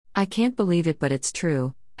I can't believe it, but it's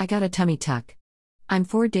true. I got a tummy tuck. I'm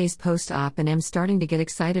 4 days post-op and am starting to get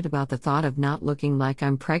excited about the thought of not looking like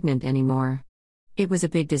I'm pregnant anymore. It was a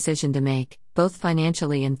big decision to make, both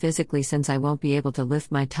financially and physically, since I won't be able to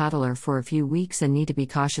lift my toddler for a few weeks and need to be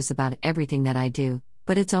cautious about everything that I do,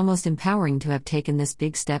 but it's almost empowering to have taken this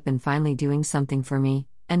big step and finally doing something for me,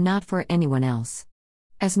 and not for anyone else.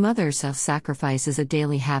 As mothers, self-sacrifice is a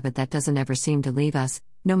daily habit that doesn't ever seem to leave us,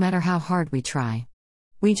 no matter how hard we try.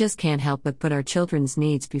 We just can't help but put our children's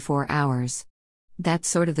needs before ours. That's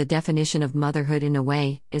sort of the definition of motherhood in a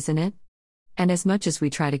way, isn't it? And as much as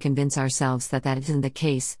we try to convince ourselves that that isn't the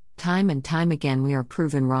case, time and time again we are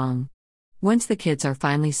proven wrong. Once the kids are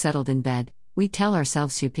finally settled in bed, we tell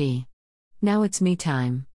ourselves, "Yuppie. Now it's me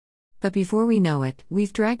time." But before we know it,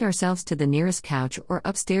 we've dragged ourselves to the nearest couch or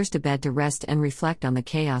upstairs to bed to rest and reflect on the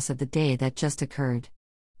chaos of the day that just occurred.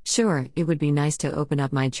 Sure, it would be nice to open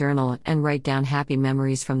up my journal and write down happy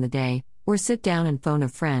memories from the day, or sit down and phone a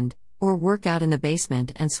friend, or work out in the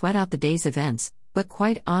basement and sweat out the day's events, but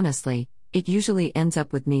quite honestly, it usually ends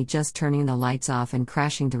up with me just turning the lights off and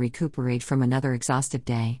crashing to recuperate from another exhaustive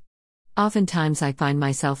day. Oftentimes I find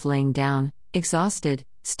myself laying down, exhausted,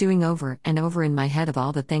 stewing over and over in my head of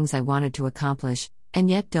all the things I wanted to accomplish, and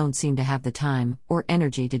yet don't seem to have the time or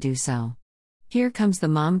energy to do so. Here comes the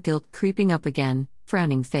mom guilt creeping up again,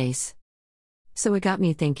 frowning face. So it got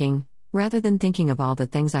me thinking, rather than thinking of all the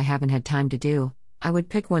things I haven't had time to do, I would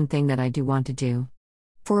pick one thing that I do want to do.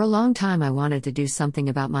 For a long time I wanted to do something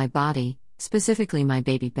about my body, specifically my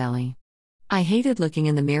baby belly. I hated looking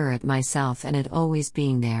in the mirror at myself and it always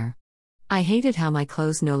being there. I hated how my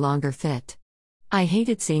clothes no longer fit. I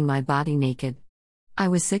hated seeing my body naked. I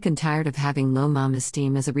was sick and tired of having low mom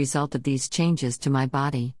esteem as a result of these changes to my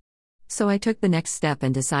body. So I took the next step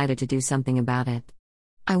and decided to do something about it.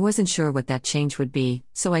 I wasn't sure what that change would be,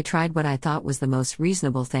 so I tried what I thought was the most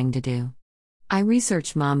reasonable thing to do. I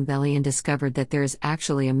researched mom belly and discovered that there is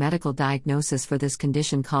actually a medical diagnosis for this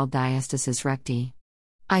condition called diastasis recti.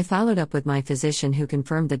 I followed up with my physician, who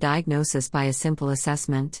confirmed the diagnosis by a simple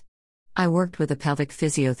assessment. I worked with a pelvic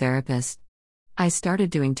physiotherapist. I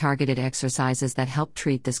started doing targeted exercises that helped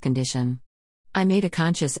treat this condition. I made a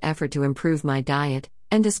conscious effort to improve my diet,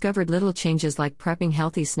 and discovered little changes like prepping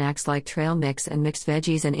healthy snacks like trail mix and mixed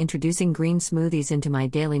veggies and introducing green smoothies into my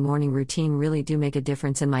daily morning routine really do make a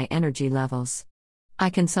difference in my energy levels. I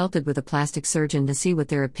consulted with a plastic surgeon to see what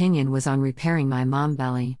their opinion was on repairing my mom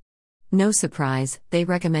belly. No surprise, they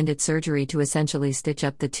recommended surgery to essentially stitch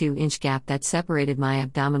up the 2-inch gap that separated my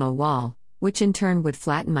abdominal wall, which in turn would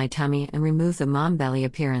flatten my tummy and remove the mom belly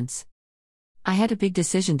appearance. I had a big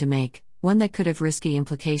decision to make, one that could have risky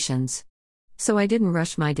implications. So I didn't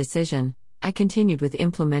rush my decision. I continued with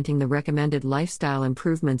implementing the recommended lifestyle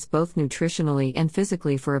improvements both nutritionally and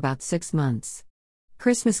physically for about 6 months.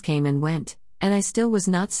 Christmas came and went, and I still was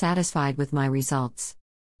not satisfied with my results.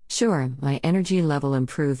 Sure, my energy level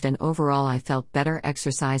improved and overall I felt better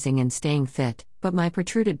exercising and staying fit, but my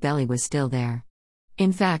protruded belly was still there.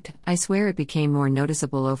 In fact, I swear it became more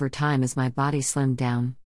noticeable over time as my body slimmed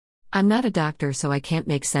down. I'm not a doctor, so I can't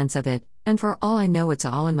make sense of it, and for all I know it's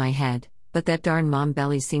all in my head, but that darn mom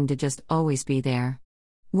belly seemed to just always be there.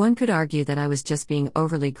 One could argue that I was just being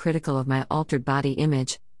overly critical of my altered body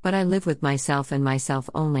image, but I live with myself and myself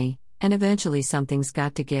only, and eventually something's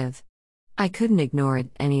got to give. I couldn't ignore it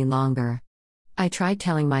any longer. I tried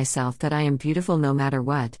telling myself that I am beautiful no matter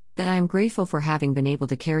what, that I am grateful for having been able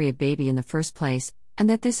to carry a baby in the first place, and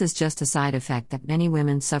that this is just a side effect that many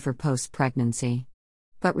women suffer post-pregnancy.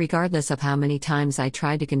 But regardless of how many times I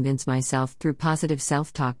tried to convince myself through positive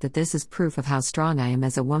self-talk that this is proof of how strong I am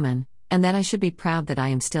as a woman, and that I should be proud that I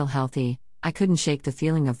am still healthy, I couldn't shake the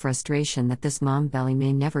feeling of frustration that this mom belly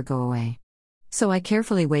may never go away. So I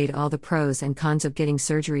carefully weighed all the pros and cons of getting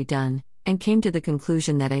surgery done, and came to the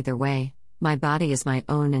conclusion that either way, my body is my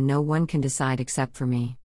own and no one can decide except for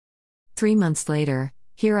me. 3 months later,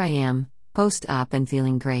 here I am, post-op and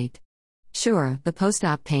feeling great. Sure, the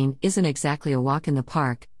post-op pain isn't exactly a walk in the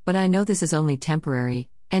park, but I know this is only temporary,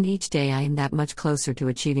 and each day I am that much closer to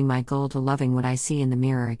achieving my goal to loving what I see in the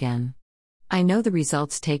mirror again. I know the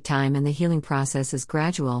results take time and the healing process is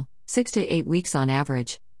gradual, 6 to 8 weeks on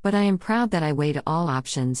average, but I am proud that I weighed all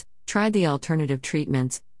options, tried the alternative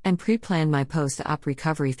treatments, and pre-planned my post-op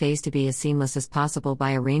recovery phase to be as seamless as possible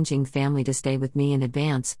by arranging family to stay with me in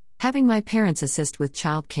advance, having my parents assist with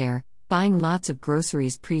childcare, buying lots of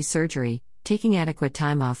groceries pre-surgery, taking adequate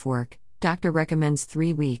time off work. Doctor recommends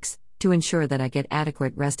 3 weeks, to ensure that I get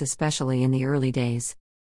adequate rest, especially in the early days.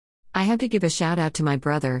 I have to give a shout out to my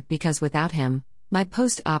brother, because without him, my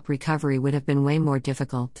post-op recovery would have been way more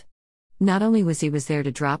difficult. Not only was he there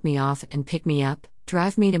to drop me off and pick me up,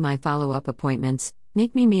 drive me to my follow-up appointments,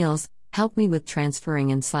 make me meals, help me with transferring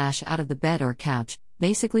in / out of the bed or couch,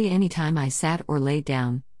 basically anytime I sat or laid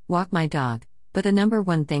down, walk my dog. But the number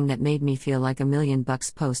one thing that made me feel like $1,000,000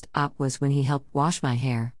 post-op was when he helped wash my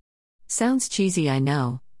hair. Sounds cheesy, I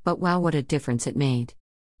know, but wow, what a difference it made.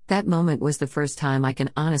 That moment was the first time I can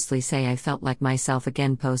honestly say I felt like myself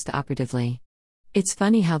again post-operatively. It's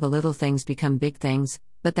funny how the little things become big things,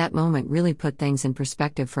 but that moment really put things in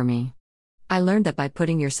perspective for me. I learned that by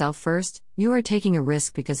putting yourself first, you are taking a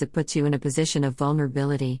risk because it puts you in a position of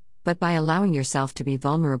vulnerability, but by allowing yourself to be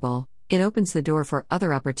vulnerable, it opens the door for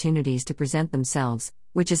other opportunities to present themselves,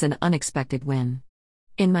 which is an unexpected win.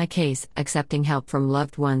 In my case, accepting help from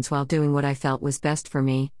loved ones while doing what I felt was best for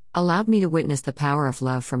me, allowed me to witness the power of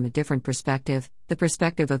love from a different perspective, the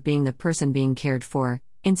perspective of being the person being cared for,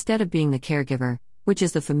 instead of being the caregiver, which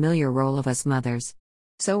is the familiar role of us mothers.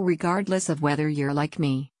 So regardless of whether you're like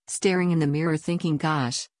me, staring in the mirror thinking,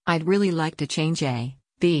 gosh, I'd really like to change A,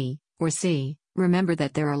 B, or C, remember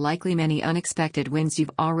that there are likely many unexpected wins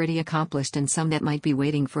you've already accomplished and some that might be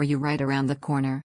waiting for you right around the corner.